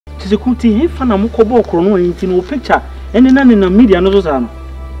Tise kunti he fa na mukobo krono enti no picture ene na na media no so sa no.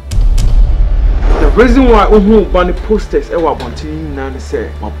 The reason why who ban posters e wa bontin na say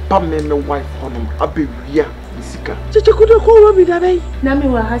my papa me wife honum abewia isika. Tise kudo ko wa bi da bai. Na me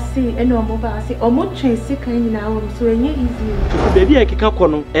wa hase ene omo ba hase omo twen sika nyina wo so enye easy. Baby e keka ko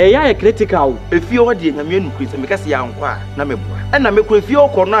no e ya critical. Efie o de nyame anukuri se meka se ya nkwa na meboa. Na me kro efie o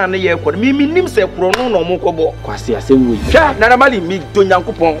ko no an ye ko mi nim se kro no no mo kobo. Kwase asem wo. Hwa na mali mi do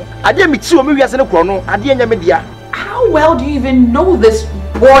nyankopon. Ade mi ti o mi wiase ne kro no ade nya me dia. How well do you even know this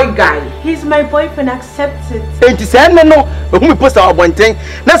boy guy? He's my boyfriend, accept it. Enti se ne no who me post our bonten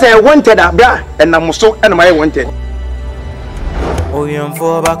na say wanted abra and na so and my wanted. Oh, young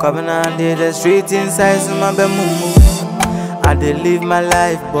for back up and the street inside my bemumu. I did live my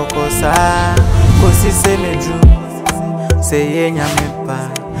life because I say me true. Say ye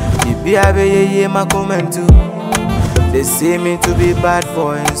nyamepa. Ibi abe ye ma comment too. They say me to be bad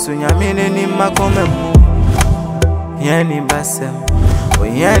boy, so nyamine ni ma comment. Yani basem, oh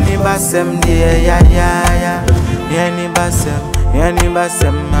yani basem dear ya. Yani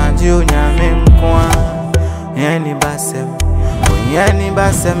basem, ma ju nyame mkwa. Yani basem, oh yani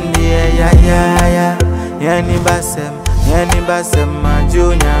basem dear ya. Yani basem, ma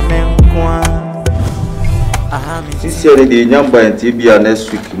ju nyame mkwa. This year the nyamba and TBA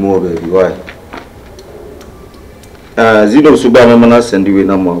next week more baby. Why? Zino suba mama send you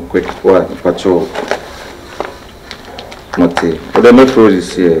na more quick. Why? Patrol. Mate. What am I for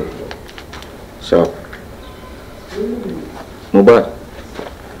this year? Sharp. Mobile.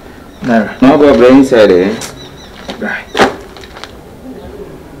 Now go brain inside eh. Right.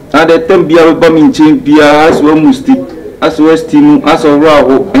 Now the tempia ba min chimpia as we musti as we steam as o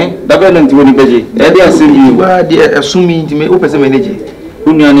raho eh. Dabe nanti woni beje. E dey asemi Wa de asumi ntime o pese meneje.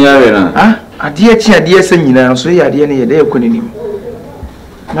 Unia ni are na. Ah, ade chi ade san nyina so ye ade ne ye dey konenim.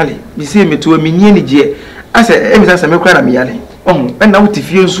 Mali, bi se meto amini ni je. Asa emisa se mekra na meyale. Na wuti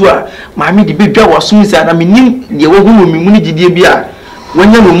fie nso a maami de bedwa waso nsa na menim de wo hu mi mu ni gidie bi a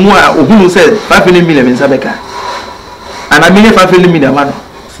wonya no mu a ohunu se 5 million nsa beka. Ana mi ne 5 million ma no.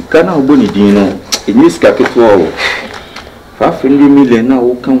 Sika na obo ni din no. Enyi sika keto o. 5 million na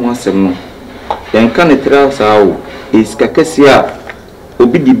wo kan wasem no. Yan kan etra sa o. Sika kese a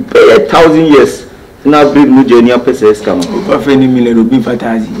obi di 1000 years. Na bring mu jeni apese scam. 5 million obi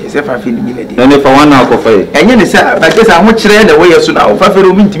 5000 years. 5 million dey. Na ne fa wana akofa e. Enye ne sa ba kesa ho kire na wo yeso na 5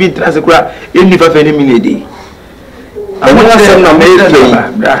 million obi ntimi ntra se kura enni 5 million dey. Amu asem na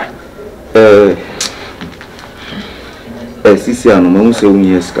me sisi anu mamu se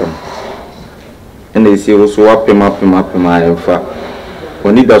unye scam. Ene isi wo so apema ayemfa.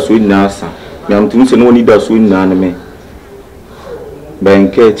 Oni da so ina asa. Me amtumi se no oni da so ina na me. Ba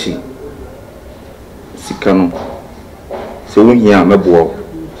enkechi sikano se wohia meboa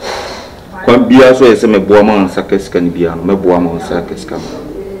kwan bia so yese meboa ma nsaka sikani bia no meboa ma nsaka sikano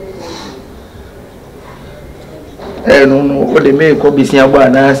no o de me ko bisia gba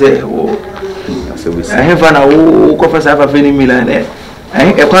na se o ase wisi fa na o ko fa sa fa feni milan e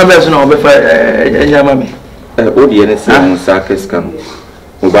kwa be so na o be fa nyama me o de ne se nsaka sikano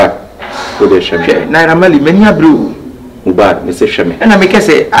muba o de sheme na ramali meni abru muba me se sheme na me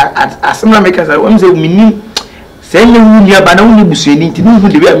kese asem na me kese o mze minim se nye wuni aba na wuni busueni nti no hu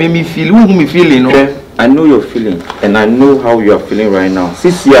de bia me feel hu me feeling no. I know your feeling and I know how you are feeling right now.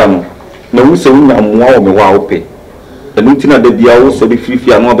 Sisi amo na wo se wunya moa o me wa ope enu ntina da bia wo so be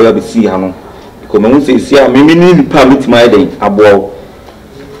fifi anu aba be si ha no ko me wo se si a me ni nipa mitima eden abo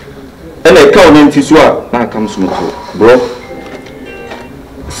ena e ka o nti so a na kam so moto bro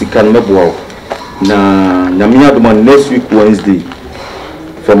sikan mebo na nyame adoma next week Wednesday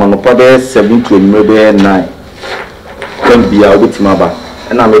from another 7 to maybe 9 can be a wetima ba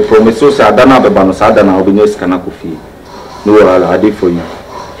and I promise so say adana beba no say adana obi next kana kofi no I dey for you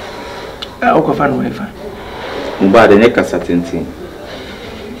o fan wifi mba de neka certain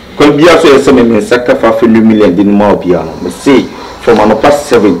can be also say me saka 5 million din ma obi ano me say from another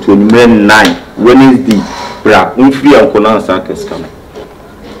 7 to 9 Wednesday bra we free an kona saka scam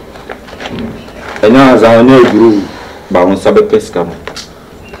enya za onye guru ba won sabe scam.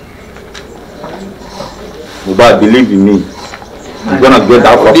 But believe in me, you're gonna get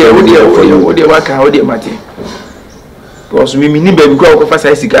that for you. What mate? Because me ni baby go for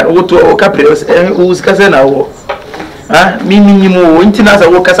say sika. O to o kapre o sika se na wo. Ah, me ni mo intina sa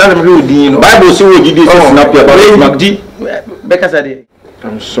wo kasa me o din no. Bible say we give snap your body.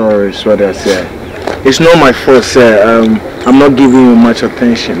 I'm sorry, it's what I said. It's not my fault, sir. I'm not giving you much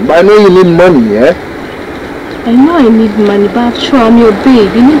attention. But I know you need money, yeah? I know I need money, but sure, I'm your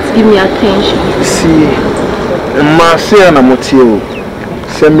babe. You need to give me attention. See, Marcia and Amotio.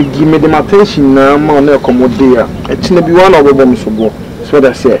 Send me give me the attention now, man. Accommodate. It's gonna be one of them. That's what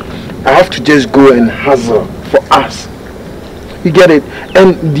I said. I have to just go and hustle for us. You get it?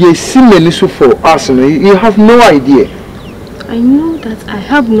 And the similar issue for us, you have no idea. I know that I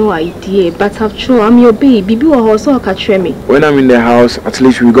have no idea, but after all, I'm your baby. Bibi will also catch me. When I'm in the house, at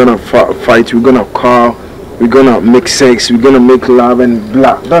least we're gonna fight, we're gonna call, we're gonna make sex, we're gonna make love and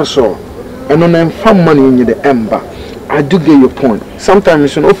blah. That's all. And when I'm found money in the ember, I do get your point.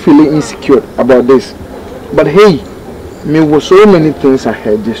 Sometimes you're not feeling insecure about this. But hey, me was so many things I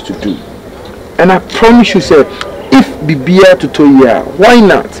had just to do. And I promise you, sir, if Bibia to tell you, why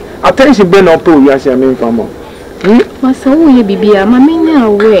not? Attention Ben up you as I mean from Masa you Bibia, my main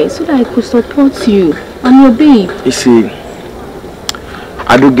away so that I could support you. I'm your babe. You see,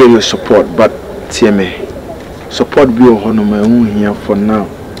 I do get your support, but tell me, support be on my own here for now.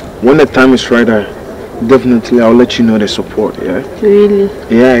 When the time is right, definitely I'll let you know the support, yeah? Really?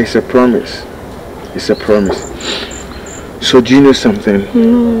 Yeah, it's a promise. It's a promise. So do you know something?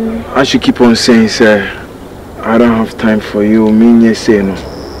 I should keep on saying, sir, I don't have time for you. Me say no.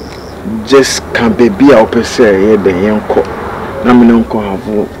 Just can't be out per se. Yeah, the young co. Now me uncle have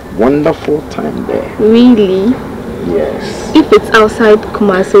a wonderful time there. Really? Yes. If it's outside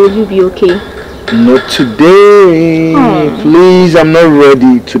Kumasi, will you be okay? Not today. Please, I'm not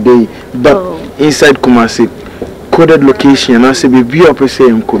ready today. But inside Kumasi, coded location. I say be up per se.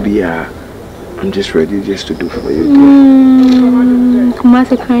 I'm just ready just to do for you.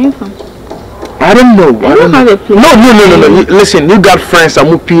 Kumasi crying from? I don't know. I don't have a place. No. Listen, you got friends.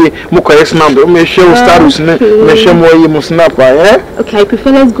 I'm up here. I'm number. I'm share status. I'm share more. You must snap. Okay, I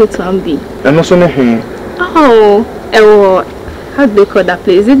prefer let's go to Ambi. And also no here. How do they call that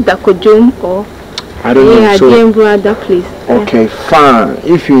place? Is it Dakojum or? I don't know. So that place. Okay, fine.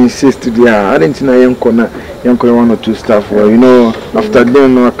 If you insist, I didn't know young corner one or two stuff. Well, you know, after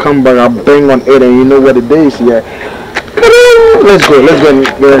then I come back, I bang on it, and you know what it is. Yeah. Let's go.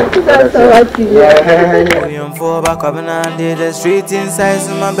 That's all right. The street inside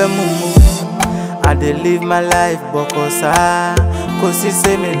I dey live my life because I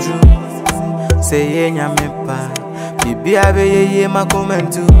say me dream. Say ye nyamepa. Bibi abeye my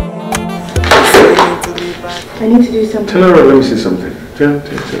comment too. I need to do something. Turn around, let me see something.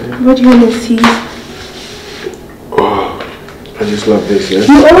 What do you want to see? Oh, I just love this, yeah?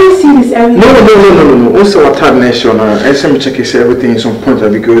 You always see this every day. No. Also, what type nation? I say me check if everything is on point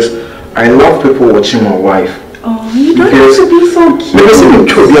because I love people watching my wife. Oh, you don't have to be so cute. Because I'm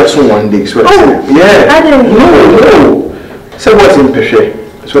sure some one day. So yeah. I don't know. No. Say what's in Peshe.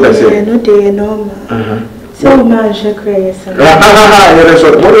 That's what I say. No, they normal. So much I create something.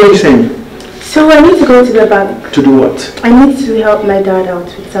 What are you saying? So I need to go to the bank. To do what? I need to help my dad out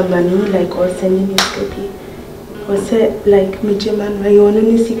with some money, like or sending his copy. Or say like me German, my own or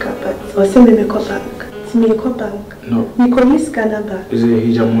send me a bank. It's me a bank. No. Me call use Ghana bank. Is it a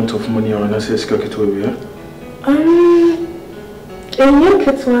huge amount of money or not? It's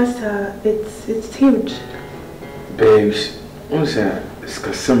it's huge. Babes, I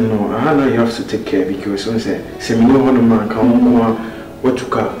know you have to take care because man come what to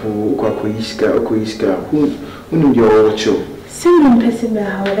who need your watch. I'm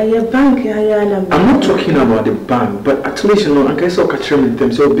not talking about the bank, but at least you know, I guess I'll catch him with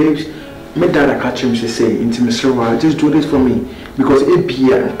them. So, babes, my dad catch him, she say, intimacy, just do this for me because it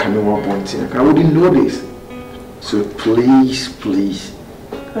be a coming up one thing. I wouldn't know this. So, please.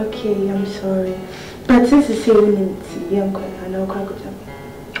 Okay, I'm sorry. But since you say young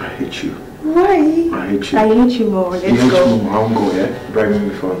I hate you. Why? I hate you. I hate you more. Let's go. You hate me more. I won't go, yeah? Bribe me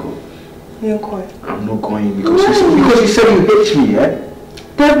before I go. You're going. I'm not going because you said you hate me, yeah?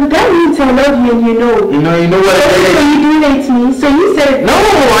 That means I love you and you know. You know what I hate? So you do hate me. So you said no,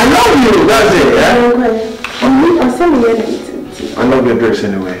 I love you. That's it, yeah? I'll send me anything. I love your dress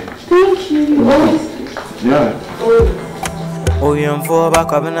anyway. Thank you. Always. Yeah. Oh, you for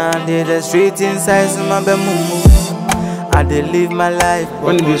back up and the street inside my bemu. I dey live my life.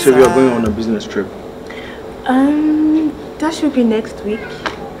 When did you say you are going on a business trip? That should be next week.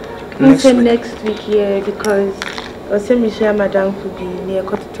 Next week, yeah, because Michelle Madame could be near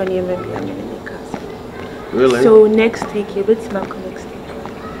 20 Really? So next week, yeah, but it's not next week.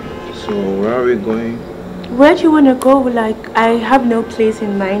 So where are we going? Where do you want to go? Like, I have no place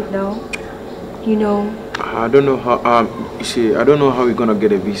in mind now. You know. I don't know how. You see, I don't know how we're gonna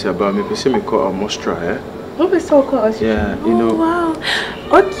get a visa, but maybe say me call Mostra, yeah. Oh, it's so close. Yeah, you know. Wow.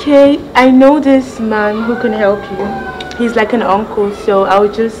 Okay, I know this man who can help you. He's like an uncle, so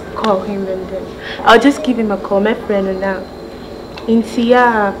I'll just call him and then I'll just give him a call. My friend and now. In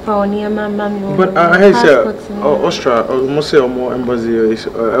Tia, Pioneer, Mamma. But I say, Austria, almost say more embassy is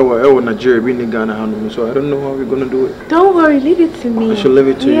Nigeria, being Ghana, so I don't know how we're gonna do it. Don't worry, leave it to me. I should leave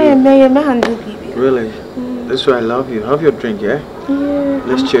it to you. Yeah, may I handle it. Really? That's why I love you. Have your drink, yeah? Yeah.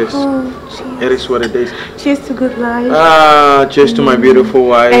 Let's cheers. It is what it is. Cheers to good life. Cheers to my beautiful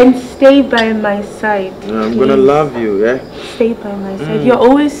wife. And stay by my side. I'm gonna love you, yeah? Stay by my side. You're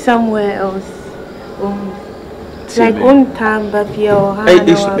always somewhere else. Like on time, but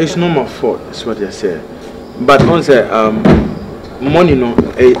it's not my fault. That's what they say. But once money, no,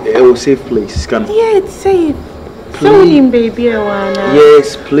 it will save place. Yeah, it's safe. So baby,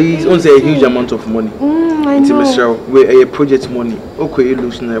 yes, please. Once a huge amount of money. I know. We a project money. Okay, you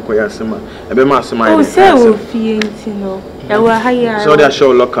lose na kwa yasema. Ebe ma asema. Oh, say we fienti no. So they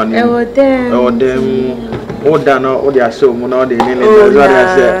show lock on you. Them. Oh, done. Oh, they are so money. They need.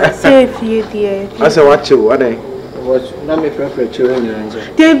 Say fienti. I say what you? What they? What? Na me prefer children.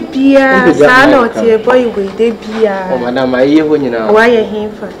 Debia, son or tie boy with Debia. Oh, madam, I hear when you know. Why are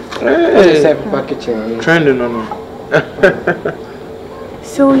him for? Packaging. Trending no.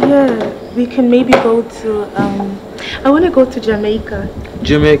 So yeah, we can maybe go to I want to go to Jamaica.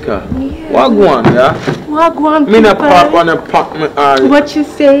 Jamaica. Yeah. Wagwan, yeah. Wagwan. Me na park on apartment. What you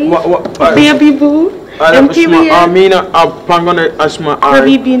say? What? Baby boo. I'm gonna ask my. Have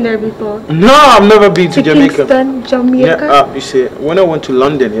you been there before? No, I've never been to Jamaica. Kingston, Jamaica. Yeah, you see, when I went to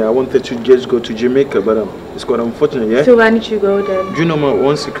London, yeah, I wanted to just go to Jamaica, but it's quite unfortunate, yeah. So why did you go then? Do you know my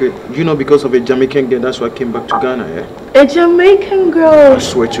one secret? Do you know because of a Jamaican girl? That's why I came back to Ghana, yeah. A Jamaican girl. I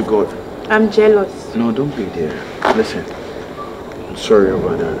swear to God. I'm jealous. No, don't be there. Listen. I'm sorry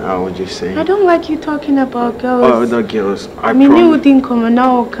about that. I was just saying. I don't like you talking about girls. Oh, the girls. I mean, you didn't come and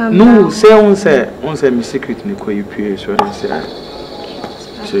now come. No, say I won't say my secret. Nico, you pay, so I didn't say that.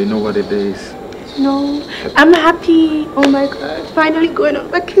 So you know what it is. No, I'm happy. Oh my God, finally going on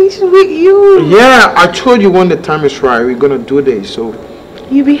vacation with you. Yeah, I told you when the time is right, we're gonna do this. So.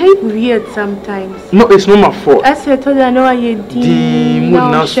 You behave weird sometimes. No, it's not my fault. I said, I know I did.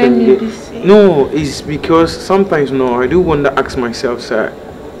 No, it's because sometimes I do wonder, ask myself, sir,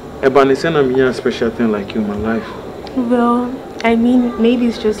 Vanessah, I'm a special thing like you in my life. Well, I mean, maybe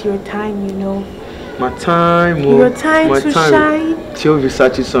it's just your time, you know. My time, your time to shine. Till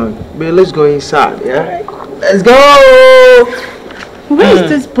Versace song. But let's go inside, yeah? Let's go! Where is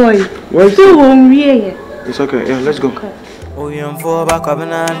this boy? Where's still hungry? It's okay, yeah, let's go. Okay. Oh, you're for back up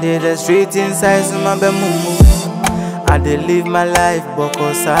and I did the street inside so my bemumu. I did live my life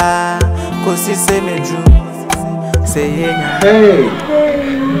because cause you say me true. Say yeah. Hey.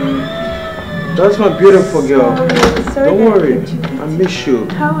 That's my beautiful girl. Sorry, don't worry. I miss you.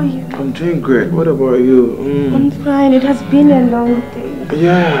 How are you? I'm doing great. What about you? I'm fine. It has been a long day.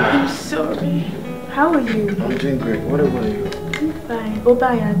 Yeah. I'm sorry. How are you? I'm doing great. What about you? I'm fine. Oh,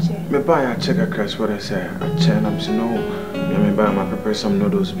 bye, Ache. Me buy a check across what I say. I check and I'm saying no. Me buy my prepare some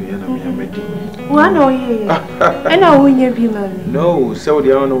noodles be and I'm ready. One or yeah. And I won't be man. No, so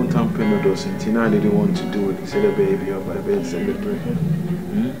the other one time noodles and Tina didn't want to do it. He said the baby or by bed celebrate.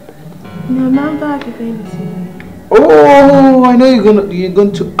 No, my bag is going to. Oh, I know you're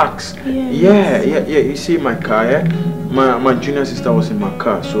going to ask. Yeah. You see my car, yeah? My junior sister was in my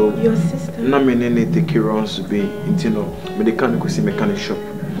car, so your sister. Now me take care runs to be mechanic mechanic shop.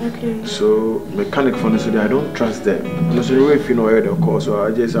 Okay. So mechanic for so I don't trust them. No, so if you know where they'll call, so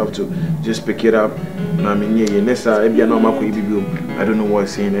I just have to just pick it up. I mean, I don't know what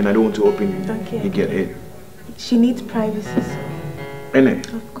it's saying, and I don't want to open it. Okay. You get it. She needs privacy.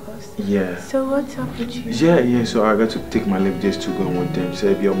 Innit? Of course. Yeah. So what's up with you? Yeah. So I got to take my leave just to go one time. So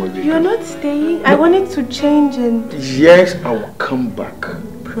you're not staying. No. I wanted to change and. Yes, I will come back.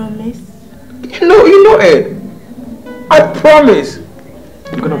 Promise. You know it. I promise.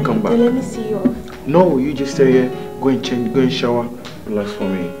 I'm gonna come back. Then let me see you off. No, you just stay here. Go and change. Go and shower. Relax for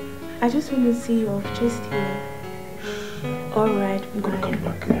me. I just want to see you off, just here. All right. I'm gonna come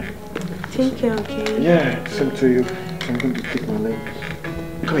back. Yeah. Take care, okay? Yeah. Same to you. I'm going to take my leg.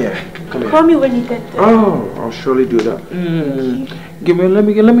 Come here. Call me when you get there. Oh, I'll surely do that. Let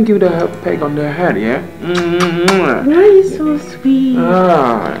me give you the peg on the head, yeah? Why are you so sweet?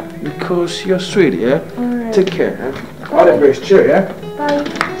 Because you're sweet, yeah? Alright. Take care, yeah? All the best, cheer, yeah? Bye.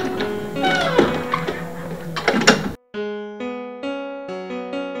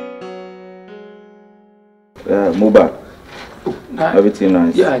 Muba. Everything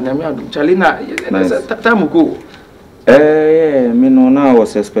nice. Yeah, Chalina, nice. Time ago. Me no now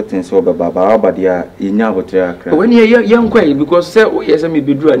was expecting so baba but dia inya hotel akra. When you young quay because say oh yes me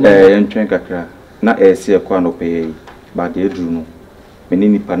be do yen twen kakra na see kwa no pay but dey dru no me ni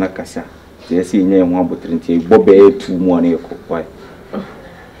nipa na kasa Yes, you know, one but 20 Bobby 2 money. Why?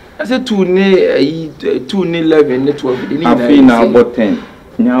 I said 2 ne 11 12. I feel now about 10.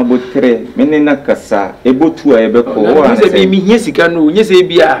 Now about 3. Menina Cassa, able to a beco. I said, me, yes, you can, yes,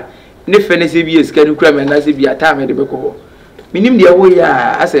 be a nefene CBS can cram and as be a time at the beco. Minim the way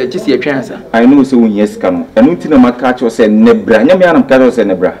I said, just a chance. I know so yes, come. And until my catch was a nebra, Yamian Carlos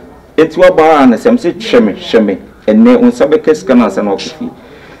and Nebra. It's what bar and some say shemme, and ne on Sabekes canas and coffee.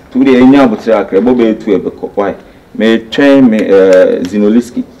 Today, I know but I crab to a beco. Why? May train me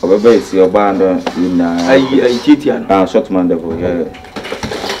Zinoliski, or a base your band in Chitian, Shotman devil.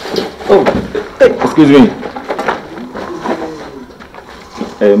 Oh, excuse me.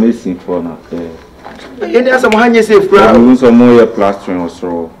 I'm missing for now. And there's some honey safe ground. Some more plastering or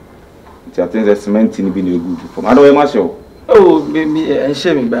so. I think the cement in being a good form. I don't know. Oh, maybe and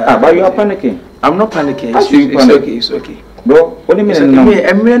shaming back. But you are panicking. I'm not panicking. It's okay. Bro, what do you mean?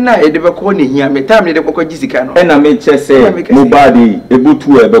 I'm not a debacle here. Me time the Boko Jessica. And I may just say, nobody able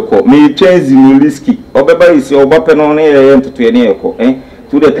to a beco. Me change Zinoliski. Or Baba is your weapon on air to any echo, eh?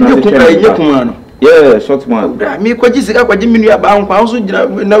 To the Yakumano. Yeah, short man. Me quite Jessica, what Jimmy about Pausu,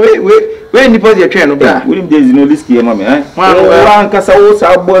 no way, where you put your train of that. William Zinoliski, mamma, eh? One Casa,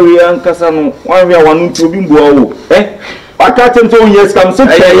 boy, and Casano, 1 year, 1 to Bimbo, eh? I can't tell you, yes, come sit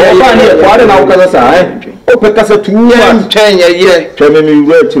here. What an hour, eh? Open Casa 2 years, 10 years. Tell me,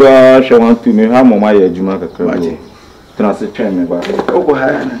 where to rush, I want to me, how my Jumaka Kraji. Transit train, but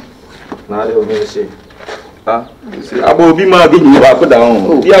Oklahoma. Now they will say, I will be my getting you up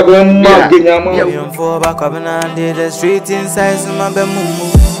down. You are going to get your for back up and the street inside my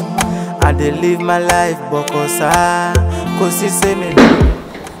bemu. I did live my life, Bokosa, cause he say me.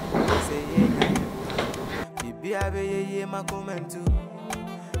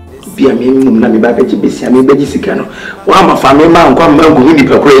 Be a minimum, Nami Baby, I mean, Jessica. One of family man, come and go in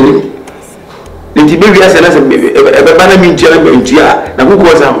the crazy. The maybe as a banana mean gentleman, and who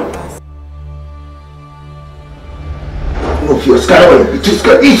was him? Of your sky, it's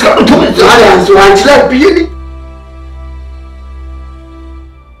got to be like